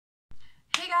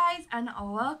and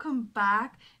welcome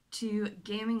back to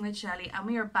Gaming with Shelly, and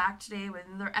we are back today with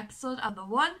another episode of the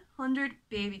 100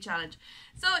 Baby Challenge.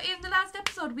 So in the last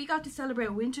episode we got to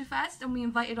celebrate Winterfest and we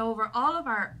invited over all of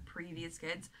our previous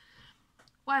kids.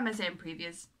 Why am I saying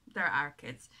previous? They're our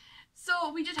kids.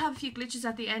 So we did have a few glitches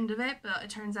at the end of it, but it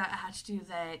turns out I had to do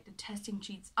the testing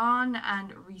cheats on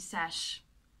and reset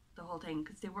the whole thing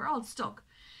because they were all stuck.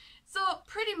 So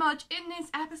pretty much in this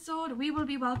episode we will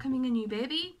be welcoming a new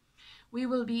baby. We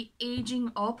will be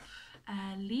aging up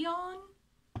Leon,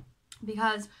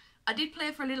 because I did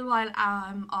play for a little while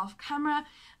off camera.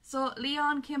 So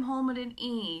Leon came home with an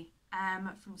A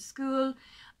from school.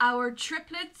 Our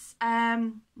triplets,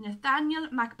 Nathaniel,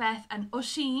 Macbeth and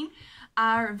Oisin,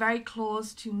 are very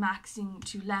close to maxing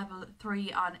to level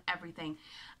 3 on everything.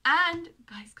 And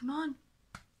guys, come on,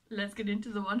 let's get into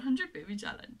the 100 Baby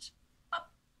Challenge.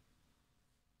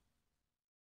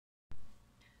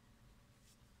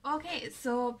 Okay,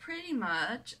 so pretty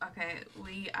much,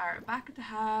 we are back at the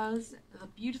house, the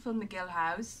beautiful McGill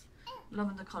house.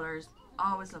 Loving the colours,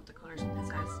 always love the colours in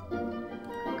this house.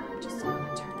 I'm just going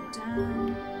to turn it down,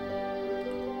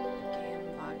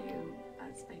 game volume,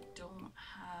 as I don't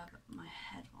have my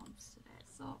headphones today.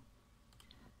 So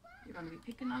you're going to be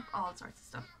picking up all sorts of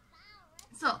stuff.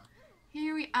 So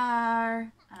here we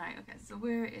are. Alright, okay, so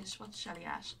what's Shelly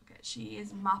at? Okay, she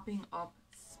is mopping up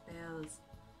spills.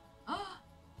 Oh!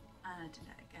 And I did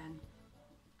it again.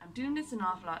 I'm doing this an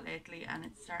awful lot lately and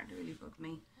it's starting to really bug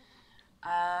me.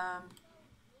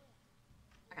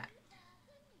 Okay.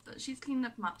 So she's cleaning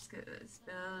up mop spills.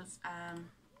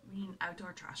 We need an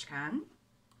outdoor trash can.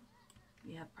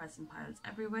 We have present piles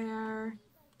everywhere.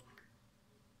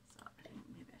 So I think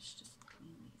maybe I should just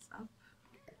clean these up.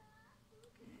 Okay,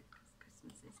 because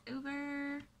Christmas is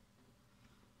over.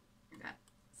 Okay.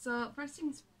 So first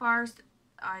things first,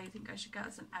 I think I should get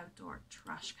us an outdoor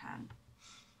trash can.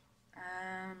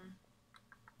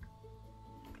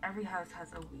 Every house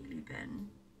has a wheelie bin,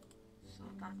 so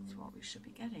that's what we should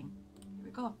be getting. Here we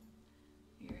go.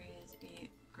 Here is a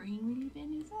green wheelie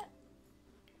bin, is it?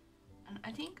 And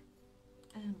I think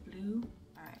blue.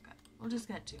 Alright, okay. We'll just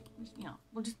get two. You know,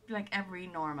 we'll just be like every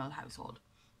normal household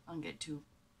and get 2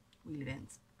 wheelie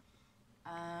bins.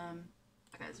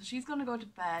 Okay, so she's gonna go to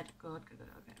bed. Good.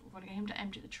 Okay, we're gonna get him to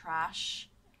empty the trash.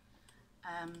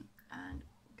 And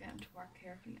get him to work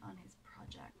carefully on his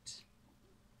project.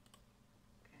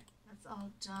 Okay, that's all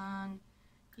done.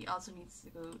 He also needs to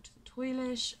go to the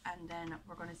toilet, and then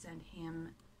we're going to send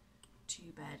him to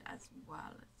bed as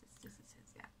well. This is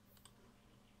his, yeah.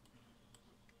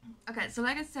 Okay, so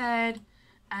like I said,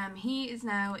 he is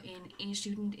now an A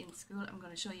student in school. I'm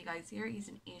going to show you guys here. He's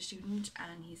an A student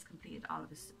and he's completed all of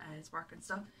his work and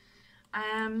stuff.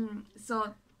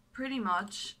 So pretty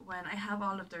much when I have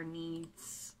all of their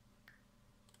needs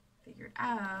figured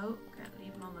out, okay,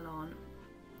 leave mom alone.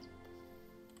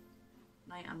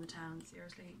 Night on the town,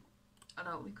 seriously.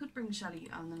 Although we could bring Shelly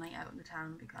on the night out in the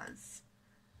town because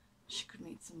she could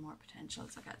meet some more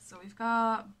potentials. Okay, so we've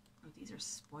got, oh, these are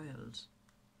spoiled.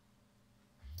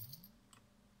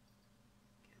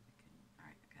 Okay,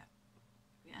 alright, okay.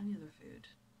 Do we have any other food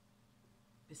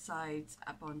besides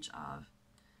a bunch of,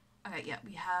 okay, yeah,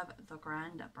 we have the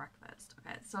grand breakfast.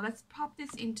 Okay, so let's pop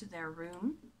this into their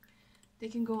room. They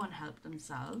can go and help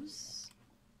themselves.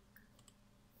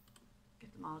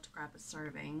 Get them all to grab a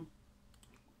serving.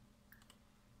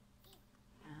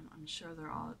 I'm sure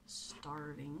they're all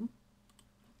starving.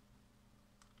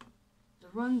 The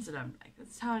runs of them, like,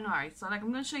 that's how I know. Right, so like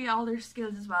I'm going to show you all their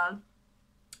skills as well.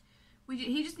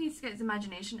 He just needs to get his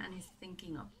imagination and his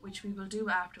thinking up, which we will do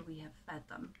after we have fed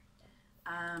them.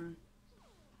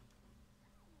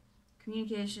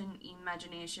 Communication,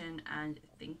 imagination and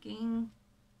thinking,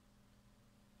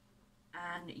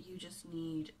 and you just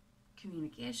need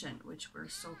communication, which we're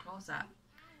so close at.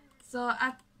 So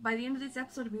by the end of this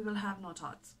episode we will have no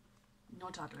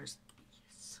toddlers.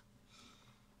 Yes.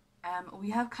 We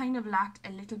have kind of lacked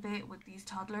a little bit with these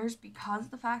toddlers because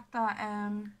of the fact that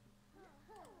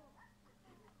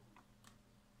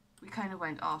we kind of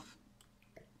went off,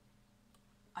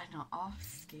 I don't know, off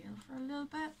scale for a little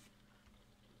bit.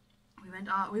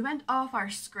 We went off our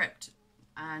script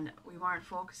and we weren't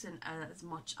focusing as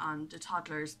much on the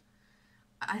toddlers.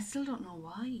 I still don't know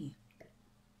why.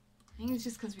 I think it's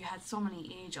just because we had so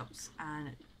many age ups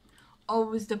and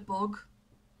always the bug.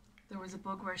 There was a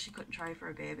bug where she couldn't try for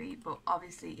a baby, but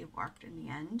obviously it worked in the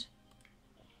end.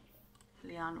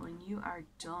 Leon, when you are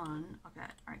done, okay,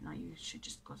 alright, now you should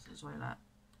just go to the toilet.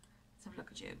 Let's have a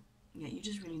look at you. Yeah, you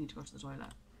just really need to go to the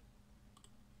toilet.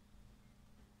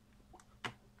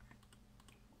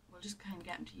 Just kind of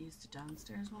get him to use the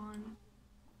downstairs one.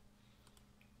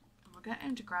 I'll get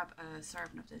him to grab a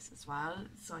serving of this as well,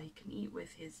 so he can eat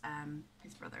with his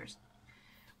brothers.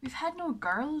 We've had no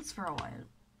girls for a while,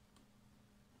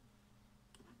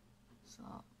 so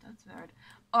that's weird.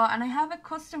 Oh, and I have a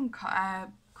custom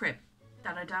crib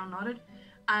that I downloaded,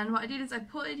 and what I did is I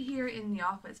put it here in the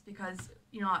office because,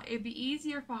 you know, it'd be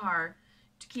easier for her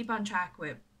to keep on track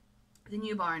with the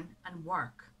newborn and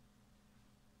work.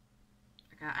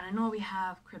 Okay, and I know we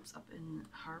have cribs up in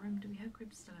her room. Do we have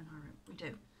cribs still in her room? We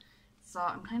do. So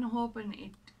I'm kind of hoping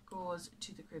it goes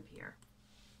to the crib here.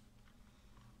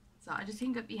 So I just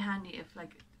think it'd be handy if,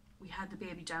 like, we had the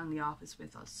baby down in the office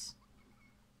with us,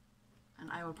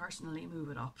 and I will personally move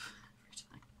it up every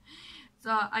time.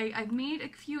 So I've made a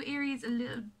few areas a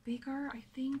little bigger, I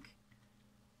think.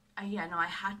 Yeah, no, I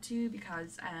had to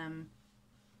because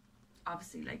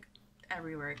obviously, like,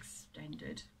 everywhere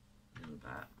extended a little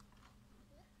bit.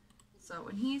 So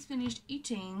when he's finished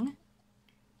eating,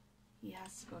 he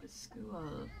has to go to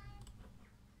school.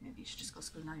 Maybe you should just go to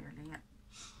school now, you're late.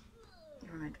 You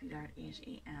were meant to be there at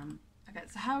 8 AM. Okay,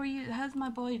 so how are you? How's my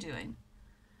boy doing?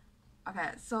 Okay,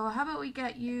 so how about we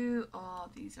get you... Oh,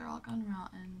 these are all gone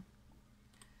rotten.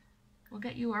 We'll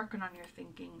get you working on your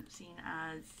thinking, seeing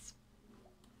as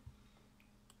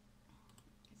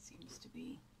it seems to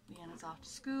be Leanna's off to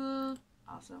school.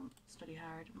 Awesome. Study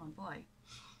hard, my boy.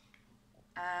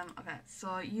 Okay,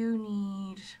 so you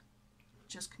need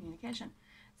just communication.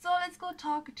 So let's go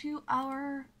talk to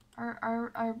our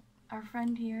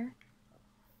friend here.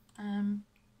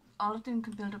 All of them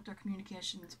can build up their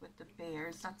communications with the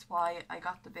bears. That's why I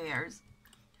got the bears.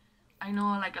 I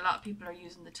know, like, a lot of people are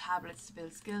using the tablets to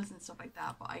build skills and stuff like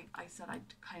that, but I said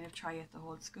I'd kind of try it the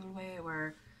whole school way,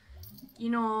 where, you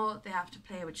know, they have to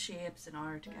play with shapes in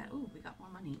order to get... Oh, we got more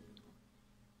money.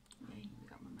 Yay, we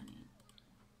got more money.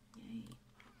 Yay.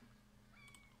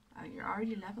 You're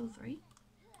already level 3?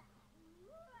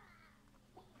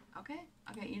 Okay,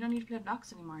 you don't need to play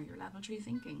blocks anymore. You're level 3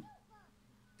 thinking.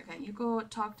 Okay, you go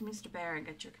talk to Mr. Bear and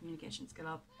get your communication skill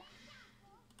up.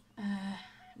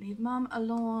 Leave Mom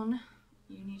alone.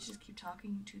 You need to just keep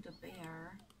talking to the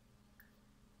bear.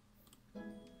 Leave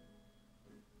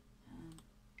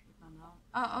Mom alone.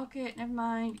 Oh, okay, never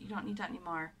mind. You don't need that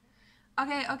anymore.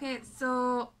 Okay,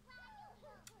 so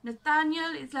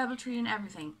Nathaniel is level 3 and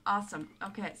everything. Awesome.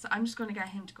 Okay, so I'm just going to get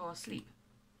him to go sleep.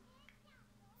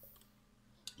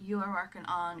 You are working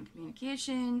on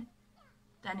communication,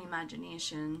 then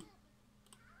imagination.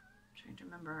 I'm trying to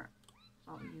remember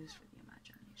what we used for the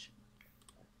imagination.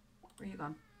 Where are you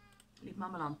going? Leave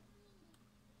Mom alone.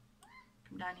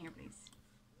 Come down here, please.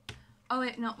 Oh,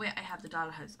 wait, no, wait, I have the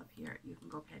dollhouse up here. You can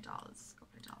go play dolls. Go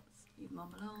play dolls. Leave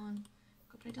Mom alone.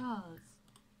 Go play dolls.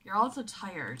 You're also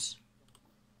tired.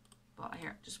 But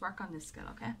here, just work on this skill,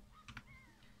 okay?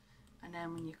 And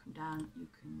then when you come down, you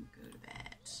can go to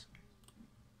bed.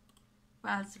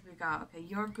 What else have we got? Okay,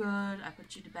 you're good. I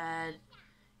put you to bed.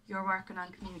 You're working on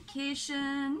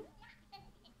communication.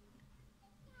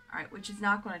 Alright, which is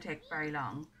not going to take very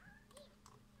long.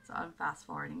 So I'm fast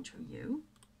forwarding through you.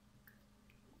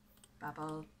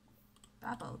 Babble.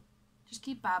 Babble. Just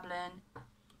keep babbling.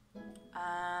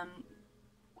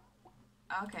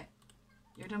 Okay.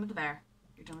 You're done with the bear.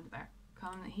 You're done with the bear.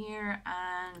 Come here,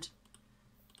 and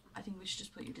I think we should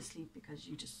just put you to sleep because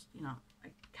you just, you know, I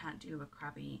can't deal with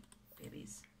crabby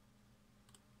babies.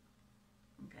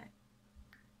 Okay.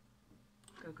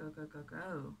 Go, go, go, go,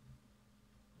 go.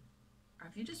 Or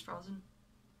have you just frozen?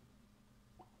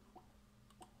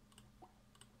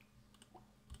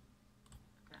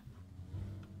 Okay.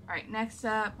 Alright, next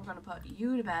up, we're going to put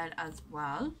you to bed as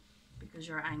well because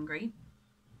you're angry.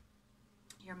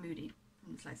 You're moody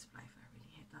from the slice of life. I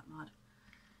really hate that mod.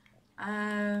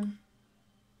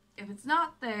 If it's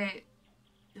not the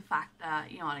fact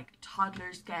that, you know, like,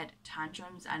 toddlers get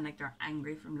tantrums and, like, they're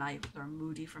angry from life, they're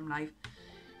moody from life,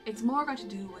 it's more got to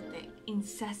do with the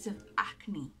incessive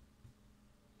acne.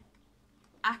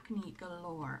 Acne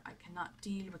galore. I cannot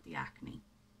deal with the acne.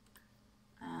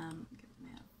 Give it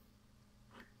mail.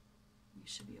 You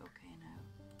should be okay now.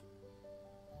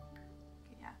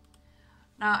 Okay, yeah.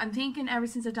 Now, I'm thinking ever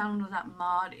since I downloaded that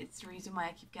mod, it's the reason why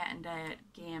I keep getting the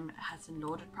game hasn't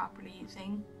loaded properly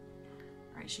thing.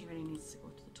 Alright, she really needs to go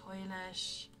to the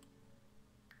toilet.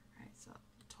 Alright, so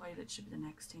the toilet should be the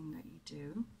next thing that you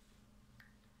do.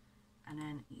 And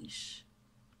then eat.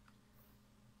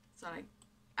 So, like,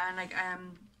 and like, I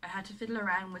had to fiddle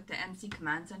around with the MC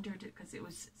Command Center because it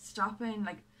was stopping,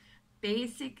 like,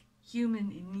 basic human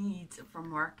needs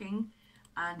from working.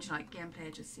 And, you know, like,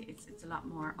 gameplay just, it's a lot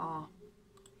more,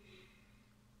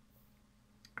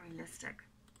 realistic.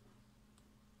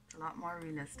 It's a lot more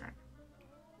realistic.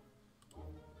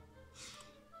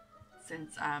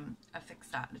 since I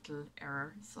fixed that little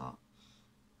error. So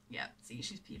yeah, see,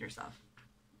 she's peed herself.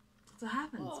 That's what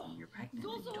happens when you're pregnant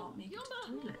and you don't make it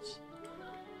to the toilet.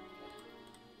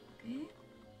 Okay.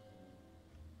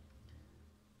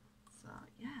 So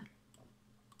yeah.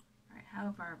 Alright,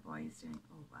 how are our boys doing?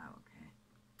 Oh wow, okay.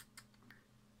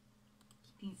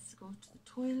 He needs to go to the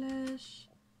toilet.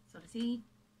 So does he.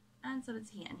 And so does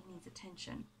he. And he needs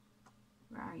attention.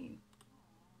 Where are you?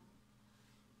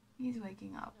 He's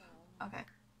waking up. Okay.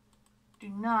 Do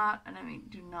not, and I mean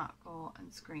do not go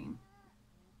and scream.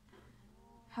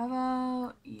 How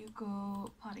about you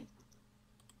go potty?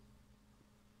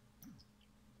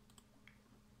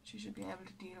 She should be able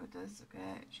to deal with this,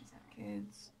 okay? She's had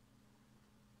kids.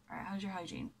 Alright, how's your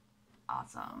hygiene?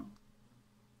 Awesome.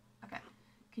 Okay.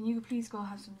 Can you please go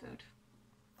have some food?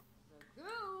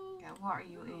 Okay, what are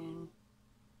you in?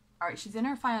 Alright, she's in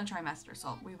her final trimester,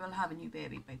 so we will have a new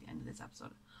baby by the end of this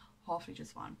episode. Hopefully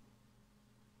just one.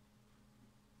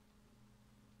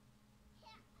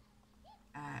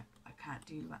 I can't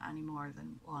deal with any more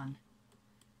than one.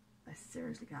 I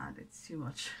seriously can't. It's too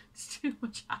much. It's too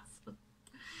much hassle.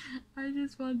 I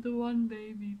just want the one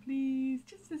baby, please.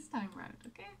 Just this time round,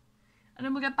 okay? And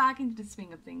then we'll get back into the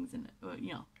swing of things and,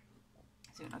 you know,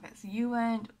 soon. Okay, so you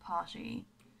went potty.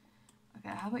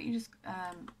 Okay, how about you just,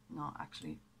 no,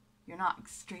 actually, you're not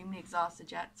extremely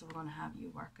exhausted yet, so we're going to have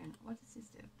you working. What does this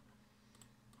do?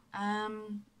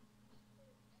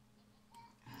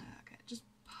 Okay, just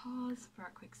pause for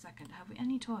a quick second. Have we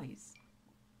any toys?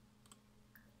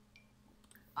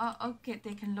 Oh, okay,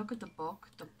 they can look at the book.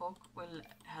 The book will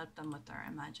help them with their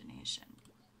imagination.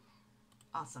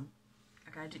 Awesome.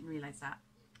 Okay, I didn't realize that.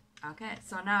 Okay,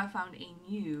 so now I found a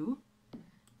new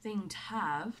thing to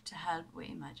have to help with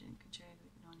imagining.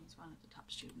 He's one of the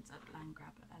top students at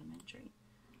Landgrab Elementary.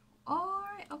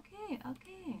 Alright, okay.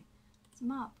 It's a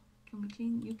mop. Can we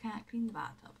clean? You can't clean the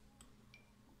bathtub,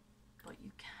 but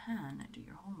you can do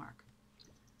your homework.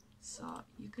 So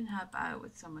you can help out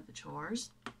with some of the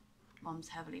chores. Mom's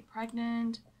heavily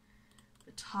pregnant.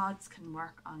 The Todds can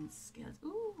work on skills.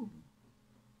 Ooh.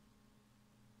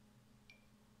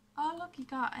 Oh look, he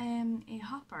got a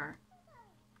hopper.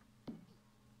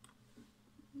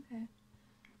 Okay.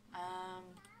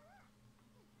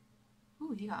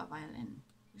 Ooh, he got a violin.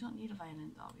 We don't need a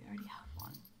violin though. We already have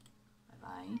one. Bye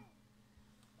bye.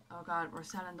 Oh god, we're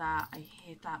selling that. I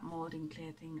hate that molding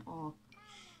clay thing. Oh.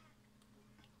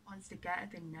 Once they get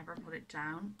it, they never put it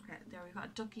down. Okay, there we got a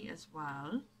ducky as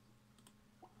well.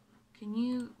 Can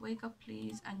you wake up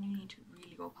please? And you need to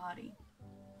really go potty.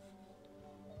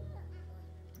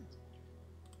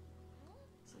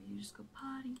 So you just go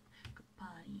potty in the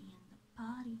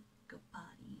potty, go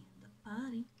potty in the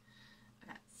potty.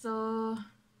 Okay, so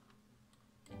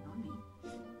ignore me.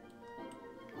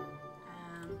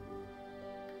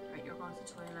 Right, you're going to the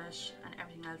toilet and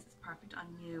everything else is perfect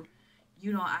on you.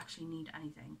 You don't actually need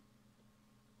anything.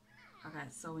 Okay,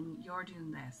 so when you're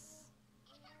doing this,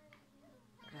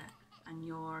 okay, and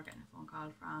you're getting a phone call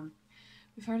from,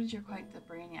 we've heard that you're quite the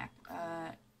brainiac,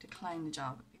 decline the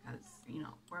job because, you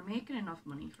know, we're making enough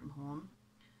money from home.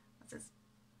 What's this?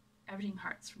 Everything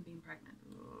hurts from being pregnant.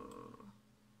 Ooh.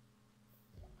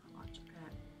 Watch,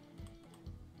 okay.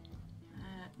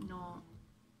 No.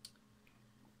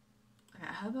 Okay,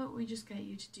 how about we just get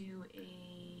you to do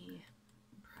a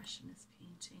impressionist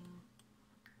painting?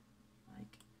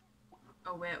 Like,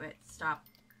 oh wait, stop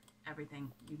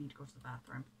everything. You need to go to the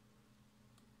bathroom.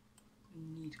 You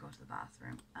need to go to the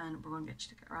bathroom. And we're going to get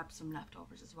you to grab some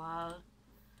leftovers as well.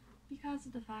 Because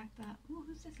of the fact that, oh,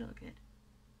 who's this little kid?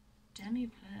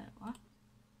 What?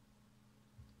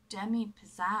 Demi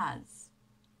Pizzazz.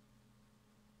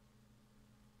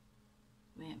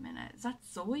 Wait a minute, is that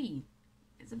Zoe?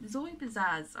 Is it Zoe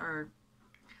Pizzazz or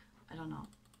I don't know.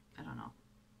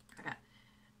 Okay.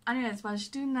 Anyways, while she's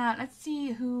doing that, let's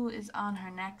see who is on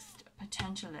her next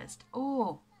potential list.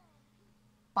 Oh,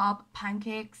 Bob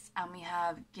Pancakes, and we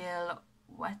have Gil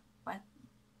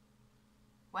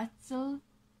Wetzel,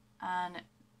 and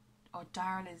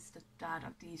Darryl is the dad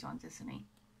of these ones, isn't he?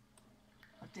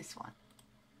 Or this one.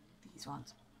 These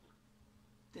ones.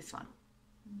 This one.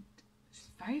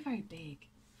 She's very, very big.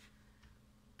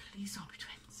 Please don't be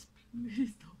twins.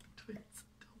 Please don't be twins.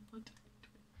 I don't want to be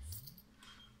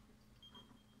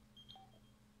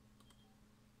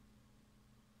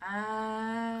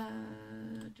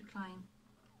twins. Decline.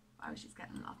 Wow, she's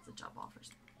getting lots of job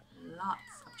offers.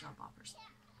 Lots of job offers.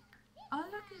 Oh,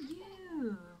 look at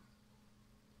you.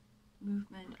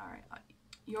 Movement. Alright.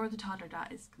 You're the toddler.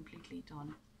 That is completely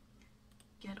done.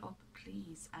 Get up,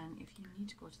 please. And if you need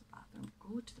to go to the bathroom,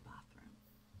 go to the bathroom.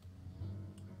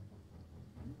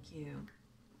 Thank you.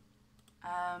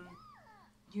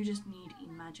 You just need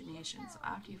imagination. So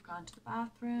after you've gone to the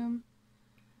bathroom,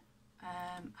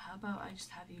 how about I just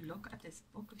have you look at this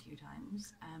book a few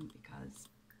times, because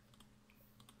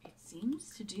it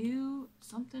seems to do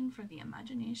something for the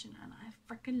imagination, and I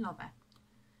freaking love it.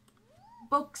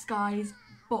 Books, guys,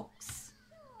 books.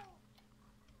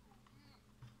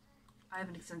 I have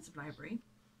an extensive library.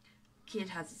 Kid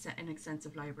has an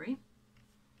extensive library.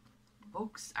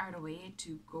 Books are the way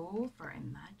to go for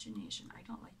imagination. I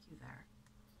don't like you there.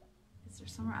 Is there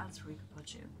somewhere else where we could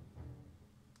put you?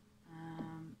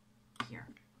 Here.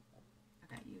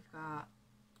 Okay, you've got...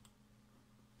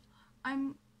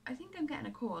 I think I'm getting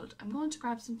a cold. I'm going to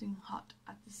grab something hot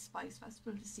at the Spice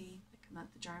Festival to see if it can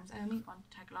melt the germs out of me. Want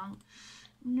to tag along?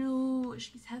 No,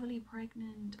 she's heavily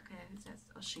pregnant. Okay, who's this?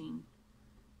 Oisin.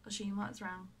 Oisin, what is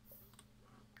wrong?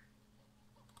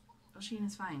 Oisin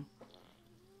is fine.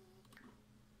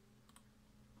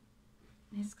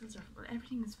 His skills are... Well,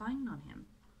 everything is fine on him.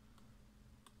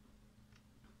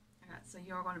 Okay, so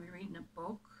you're going to be reading a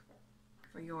book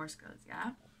for your skills,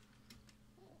 yeah?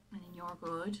 And then you're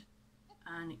good.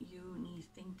 And you need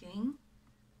thinking.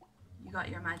 You got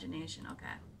your imagination,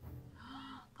 okay.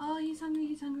 Oh, he's hungry,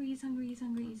 he's hungry, he's hungry, he's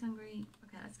hungry, he's hungry.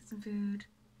 Okay, let's get some food.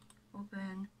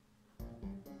 Open.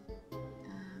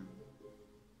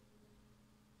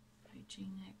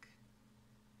 Hygienic.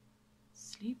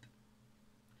 Sleep.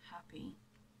 Happy.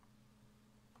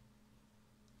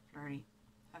 Flirty.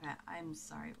 Okay, I'm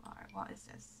sorry, what is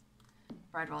this?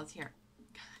 Bread rolls here.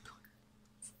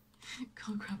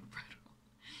 Go grab a bread roll.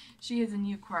 She is a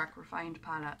new quirk, refined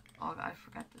palate. Oh, I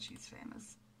forget that she's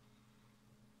famous.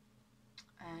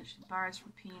 She borrows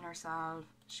from peeing herself.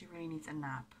 She really needs a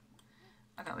nap.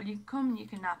 Okay, well you come and you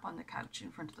can nap on the couch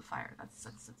in front of the fire. That's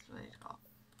the way to go.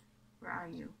 Where are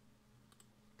you?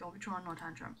 Don't be throwing no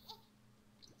tantrum.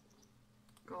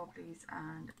 Go please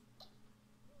and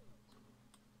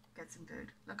get some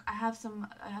food. Look, I have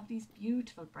these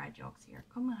beautiful bread yolks here.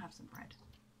 Come and have some bread.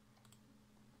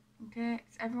 Okay,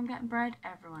 is everyone getting bread?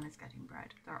 Everyone is getting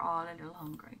bread. They're all a little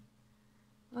hungry.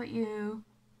 What about you?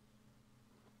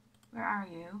 Where are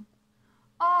you?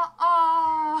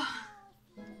 Oh!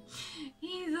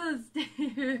 He's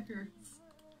upstairs.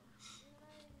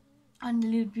 On the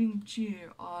little pink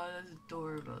chair. Oh, that's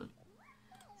adorable.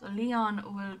 So Leon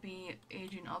will be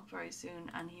aging up very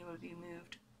soon and he will be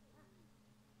moved.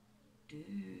 Dude,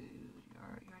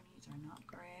 your needs are not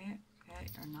great. Okay,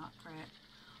 you're not great.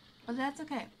 But that's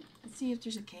okay. Let's see if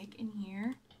there's a cake in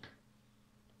here.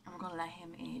 And we're going to let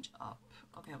him age up.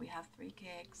 Okay, we have 3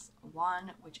 cakes.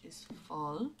 1 which is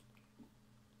full.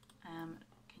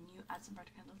 Can you add some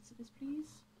brighter candles to this,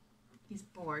 please? He's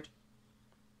bored.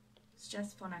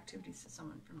 Suggest fun activities to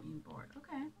someone from being bored.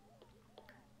 Okay.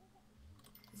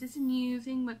 Is this a new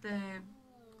thing with the...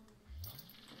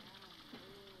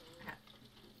 Okay.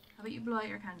 How about you blow out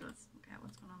your candles? Okay,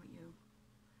 what's going on with you?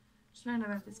 Just learned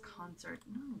about this concert.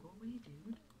 No, go away,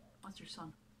 dude. What's your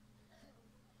son?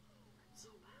 So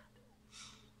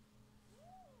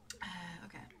bad.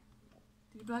 Okay.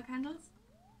 Did you blow out candles?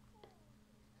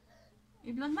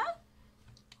 You blown them out?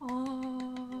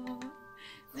 Oh.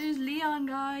 There's Leon,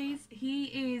 guys. He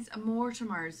is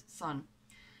Mortimer's son.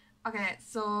 Okay,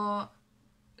 so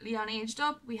Leon aged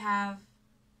up. We have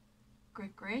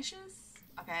Great Gracious.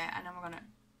 Okay, and then we're gonna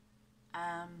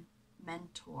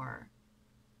mentor.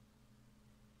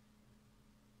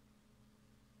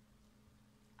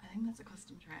 I think that's a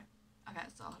custom trait. Okay,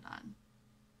 so hold on.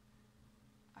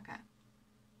 Okay.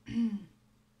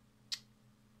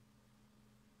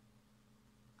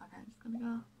 Okay, I'm just gonna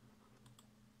go.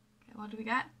 Okay, what do we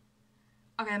get?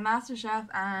 Okay, Master Chef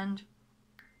and...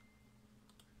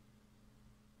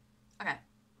 Okay.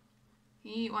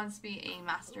 He wants to be a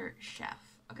Master Chef.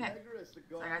 Okay.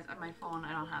 Sorry guys, on my phone,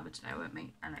 I don't have it today with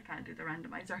me and I can't do the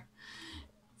randomizer.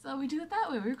 So we do it that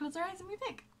way. We close our eyes and we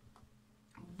pick.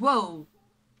 Whoa!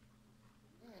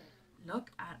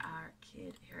 Look at our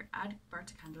kid here. Add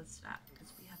birthday candles to that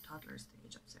because we have toddlers to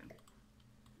age up soon.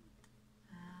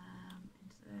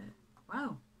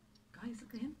 Wow, guys,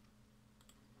 look at him.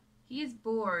 He is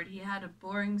bored. He had a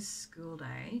boring school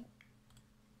day.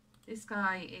 This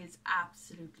guy is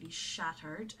absolutely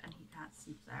shattered and he can't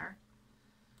sleep there.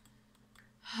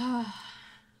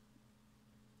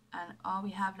 And all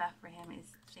we have left for him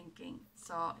is thinking.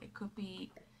 So it could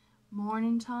be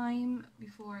morning time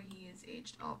before he is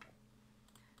aged up.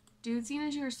 Dude, seeing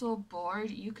as you're so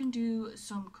bored, you can do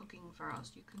some cooking for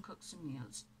us. You can cook some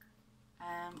meals.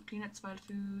 Clean up spoiled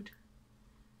food.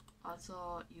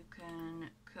 Also, you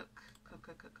can cook. I'm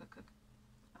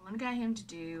going to get him to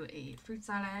do a fruit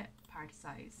salad, party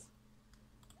size.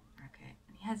 Okay,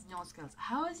 and he has no skills.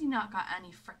 How has he not got any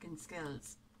freaking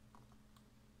skills?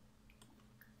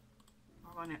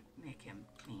 going to make him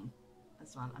clean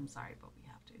as well. I'm sorry, but we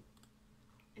have to.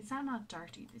 Is that not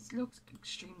dirty? This looks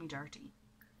extremely dirty.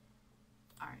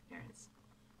 Alright, there it is.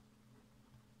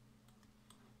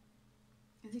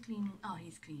 Is he cleaning? Oh,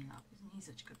 he's cleaning up. Isn't he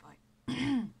such a good boy?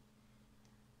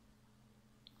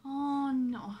 Oh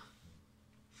no.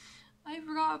 I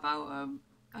forgot about him.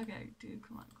 Okay, dude,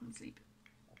 come on, come sleep.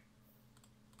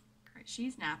 Alright,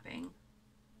 she's napping.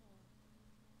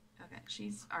 Okay,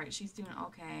 she's doing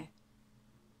okay.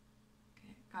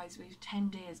 Okay, guys, we have 10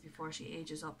 days before she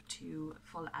ages up to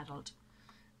full adult.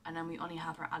 And then we only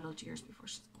have her adult years before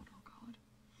she's old. Oh god.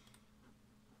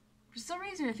 For some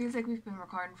reason it feels like we've been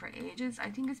recording for ages.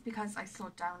 I think it's because I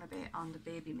slowed down a bit on the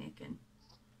baby making.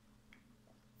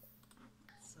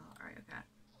 So, alright, okay.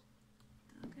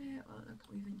 Okay, well look,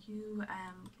 we've you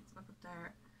kids back up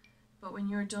there. But when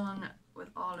you're done with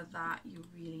all of that, you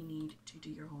really need to do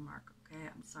your homework, okay?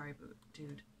 I'm sorry, but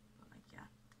dude, but like, yeah.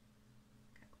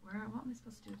 Okay, what am I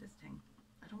supposed to do with this thing?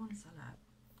 I don't want to sell it.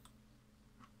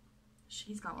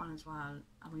 She's got one as well,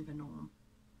 and we've a gnome.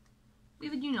 We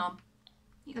have a new gnome.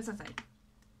 He goes outside.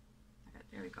 Okay,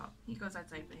 there we go. He goes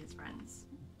outside with his friends.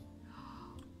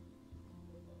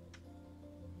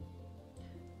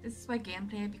 This is why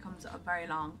gameplay becomes very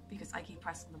long, because I keep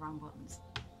pressing the wrong buttons.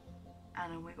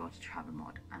 And then we go to travel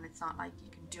mode, and it's not like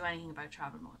you can do anything about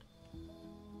travel mode.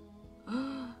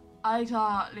 I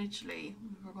thought literally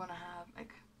we were gonna have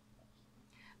like,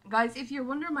 guys, if you're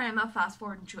wondering why I'm not fast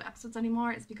forwarding through episodes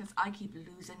anymore, it's because I keep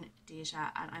losing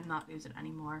data and I'm not losing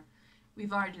anymore.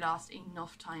 We've already lost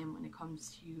enough time when it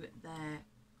comes to the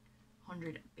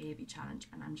 100 baby challenge,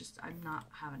 and I'm not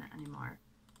having it anymore.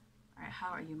 Alright,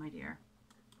 how are you, my dear?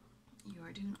 You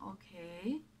are doing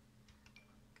okay.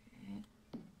 Okay.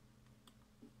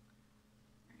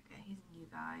 Okay, he's a new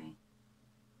guy.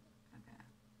 Okay.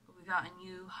 But we got a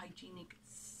new hygienic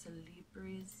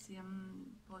celebrizium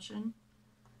potion.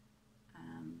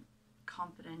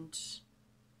 Confident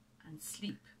and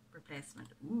sleep replacement.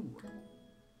 Ooh.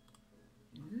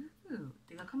 Ooh.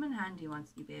 They'll come in handy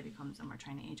once the baby comes and we're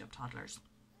trying to age up toddlers.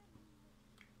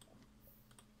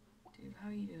 Dude, how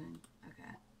are you doing?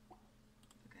 Okay.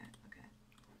 Okay, okay.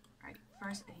 Alright,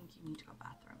 first I think you need to go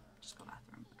bathroom. Just go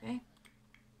bathroom, okay?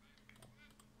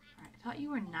 Alright, I thought you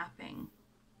were napping.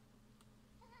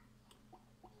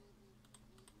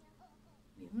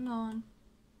 Leave him alone.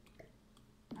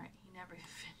 Alright, he never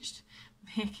finished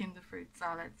making the fruit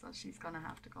salad, so she's gonna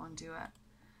have to go and do it.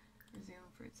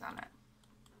 Resume fruit salad.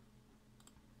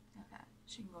 Okay,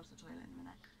 she can go to the toilet in a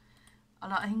minute.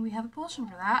 I think we have a potion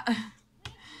for that.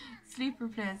 Sleep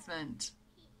replacement.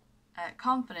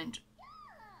 Confident.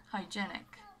 Hygienic.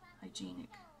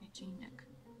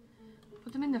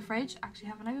 Put them in the fridge. Actually,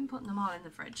 haven't I been putting them all in the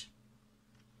fridge?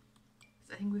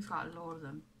 Because I think we've got a load of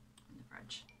them in the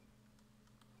fridge.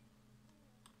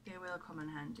 They will come in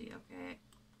handy, okay?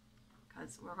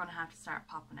 Because we're going to have to start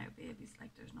popping out babies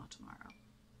like there's no tomorrow.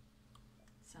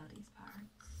 Sell these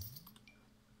parts.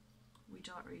 We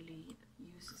don't really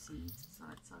use the seeds, so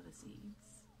let's sell the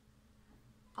seeds.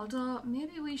 Although,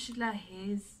 maybe we should let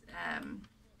his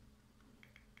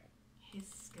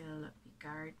skill be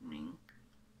gardening.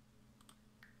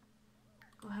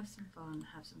 Go have some fun,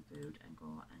 have some food, and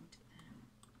go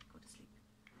to sleep.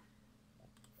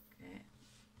 Okay.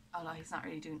 Although he's not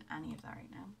really doing any of that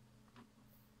right now.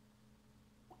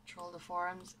 Troll the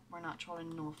forums. We're not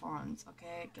trolling no forums,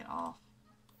 okay? Get off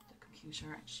the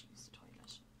computer and just use the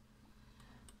toilet.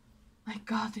 My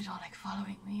god, they don't like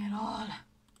following me at all.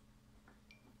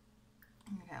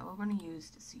 Okay, we're going to use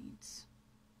the seeds.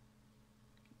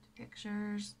 Keep the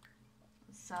pictures.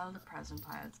 Let's sell the present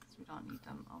piles because we don't need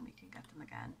them. Oh, we can get them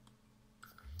again.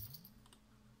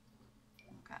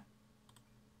 Okay.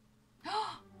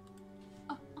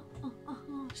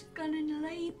 She's gone in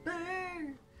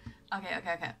labor.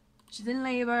 Okay. She's in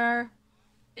labor.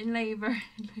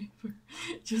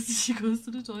 Just as she goes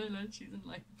to the toilet, she's in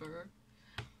labor.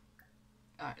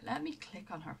 Alright, let me click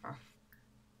on her for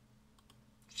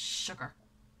sugar.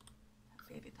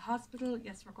 Baby at the hospital.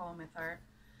 Yes, we're going with her.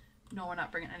 No, we're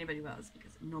not bringing anybody else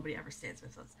because nobody ever stays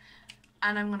with us.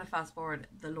 And I'm going to fast forward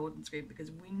the loading screen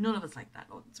because none of us like that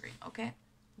loading screen, okay?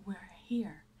 We're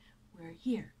here.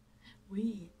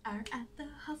 We are at the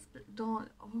hospital.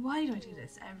 Why do I do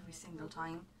this every single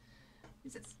time?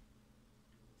 Who's this?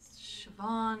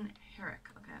 Siobhan Herrick.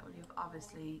 Okay, well, you're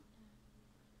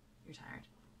tired.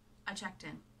 I checked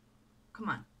in. Come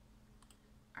on.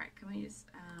 Alright, can we just,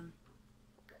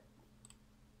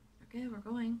 okay, we're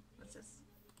going. What's this?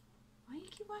 Why do you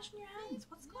keep washing your hands?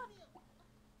 What's going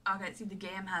on? Okay, see, the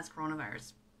game has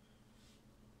coronavirus.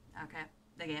 Okay,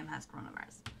 the game has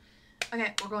coronavirus.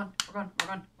 Okay, we're going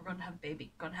to have a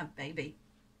baby. Gonna have a baby.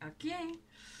 Okay.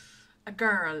 A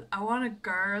girl. I want a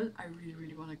girl. I really,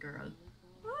 really want a girl.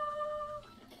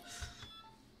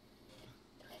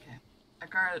 Okay. A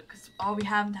girl, because all we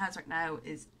have in the house right now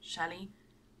is Shelly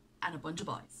and a bunch of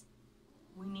boys.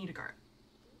 We need a girl.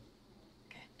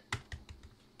 Okay.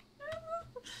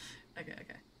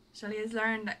 Okay. Shelly has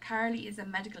learned that Carly is a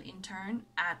medical intern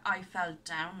at I Fell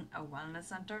Down, a wellness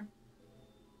centre.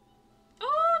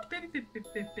 Oh, baby.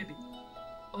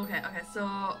 Okay,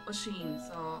 so Oisin,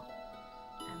 so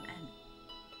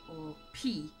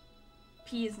P.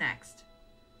 P is next.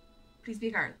 Please be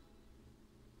a girl.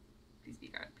 Please be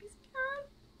a girl. Please be a girl.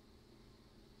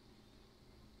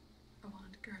 I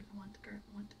want a girl. I want a girl.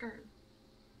 I want a girl.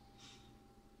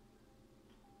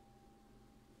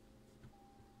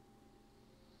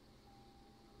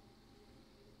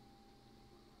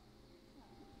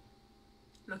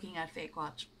 Looking at fake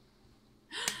watch.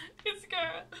 It's a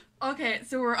girl. Okay,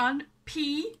 so we're on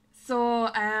P.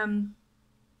 So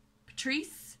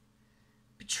Patrice,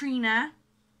 Patrina,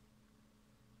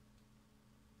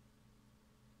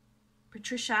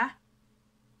 Patricia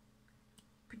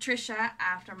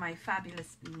after my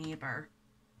fabulous neighbour.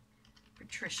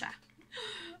 Patricia.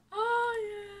 Oh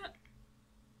yeah.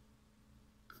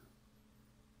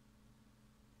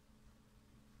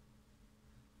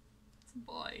 It's a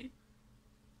boy.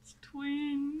 It's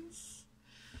twins.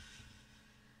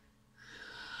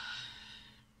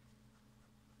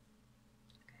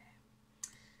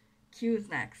 Q is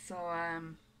next. So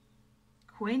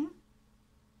Quinton.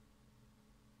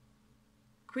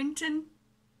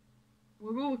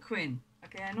 We'll go with Quinn.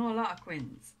 Okay, I know a lot of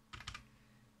Quins.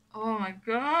 Oh my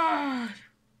god.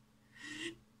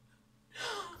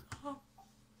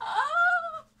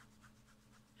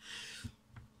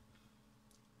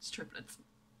 It's triplets.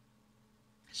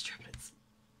 It's triplets.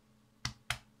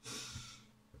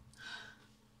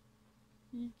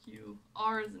 EQ.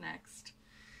 R is next.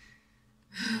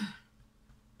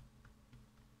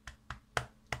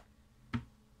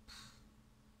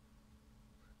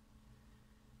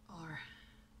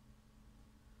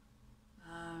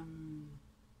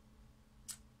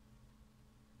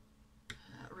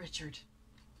 Richard.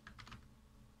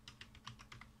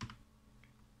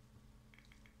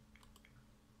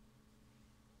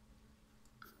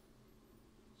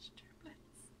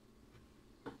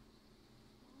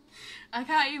 I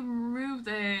can't even remove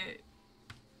the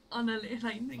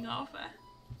underlining thing off it.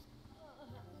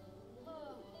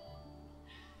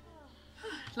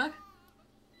 Look.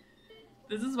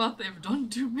 This is what they've done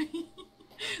to me.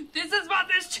 This is what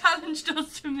this challenge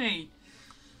does to me.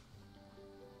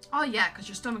 Oh yeah, because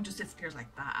your stomach just disappears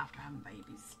like that after having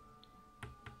babies.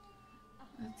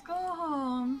 Let's go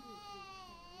home.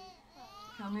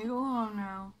 Can we go home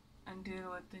now and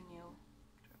deal with the new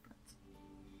triplets?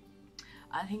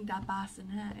 I think that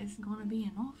bassinet isn't going to be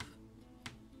enough.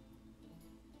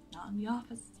 Not in the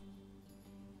office.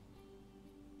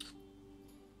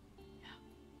 Yeah.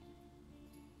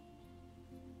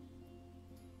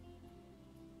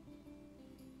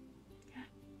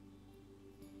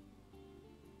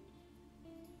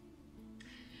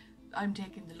 I'm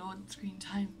taking the loading screen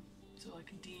time so I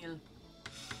can deal.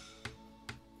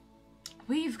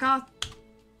 We've got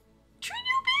 3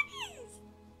 new babies!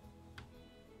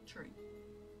 3.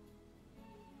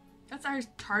 That's our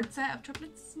 3rd set of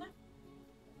triplets, isn't it?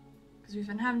 Because we've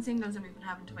been having singles and we've been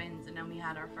having twins, and then we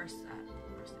had our first set.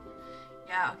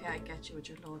 Yeah, okay, I get you with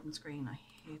your loading screen. I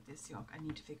hate this, yuck. I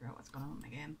need to figure out what's going on in my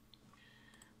game.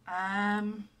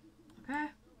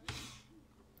 Okay.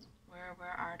 Where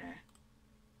are they?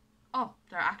 Oh,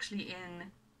 they're actually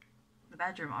in the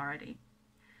bedroom already.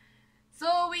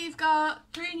 So we've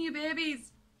got 3 new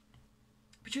babies.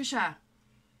 Patricia.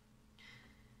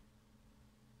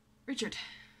 Richard.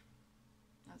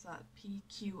 That's that.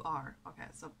 PQR. Okay,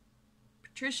 so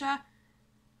Patricia,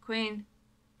 Quinn,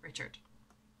 Richard.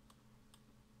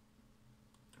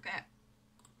 Okay.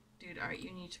 Dude, alright,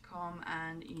 you need to come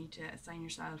and you need to assign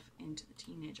yourself into the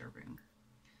teenager room.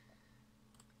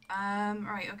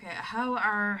 Right, okay, how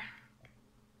are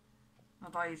my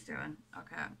boys doing?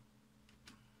 Okay.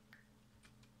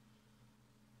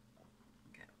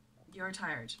 Okay, you're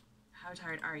tired. How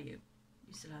tired are you?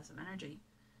 You still have some energy.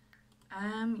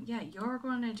 Yeah, you're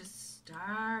gonna just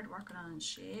start working on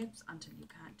shapes until you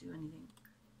can't do anything.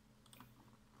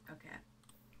 Okay.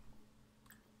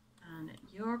 And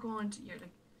you're like,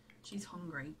 she's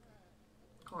hungry.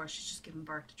 Of course, she's just giving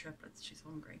birth to triplets. She's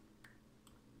hungry.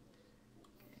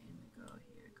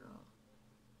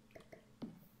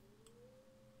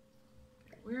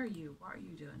 Where are you? What are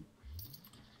you doing?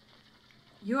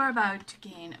 You're about to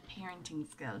gain a parenting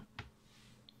skill.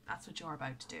 That's what you're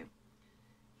about to do.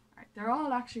 Alright, They're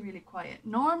all actually really quiet.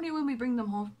 Normally when we bring them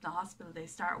home from the hospital, they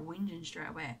start whinging straight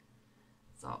away.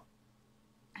 So,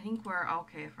 I think we're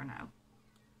okay for now.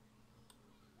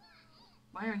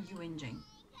 Why are you whinging?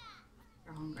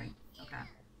 You're hungry. Okay.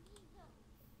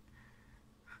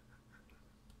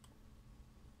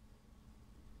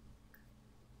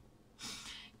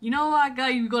 You know what,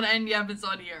 guys? We're going to end the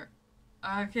episode here.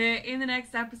 Okay, in the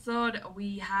next episode,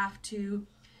 we have to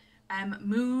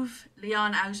move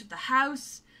Leon out of the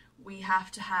house. We have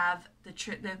to have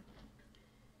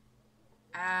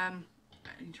I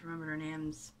need to remember their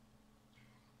names.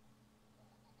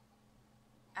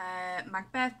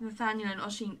 Macbeth, Nathaniel and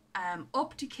Oisin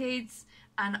up to kids,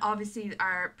 and obviously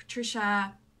our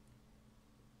Patricia,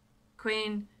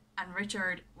 Quinn and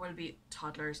Richard will be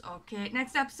toddlers. Okay,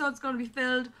 next episode's going to be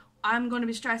filled. I'm going to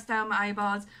be stressed out my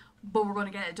eyeballs, but we're going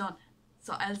to get it done.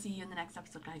 So I'll see you in the next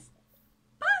episode, guys.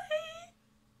 Bye!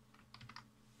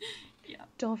 Yeah.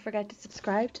 Don't forget to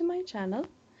subscribe to my channel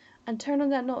and turn on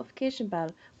that notification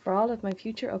bell for all of my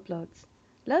future uploads.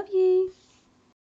 Love ye!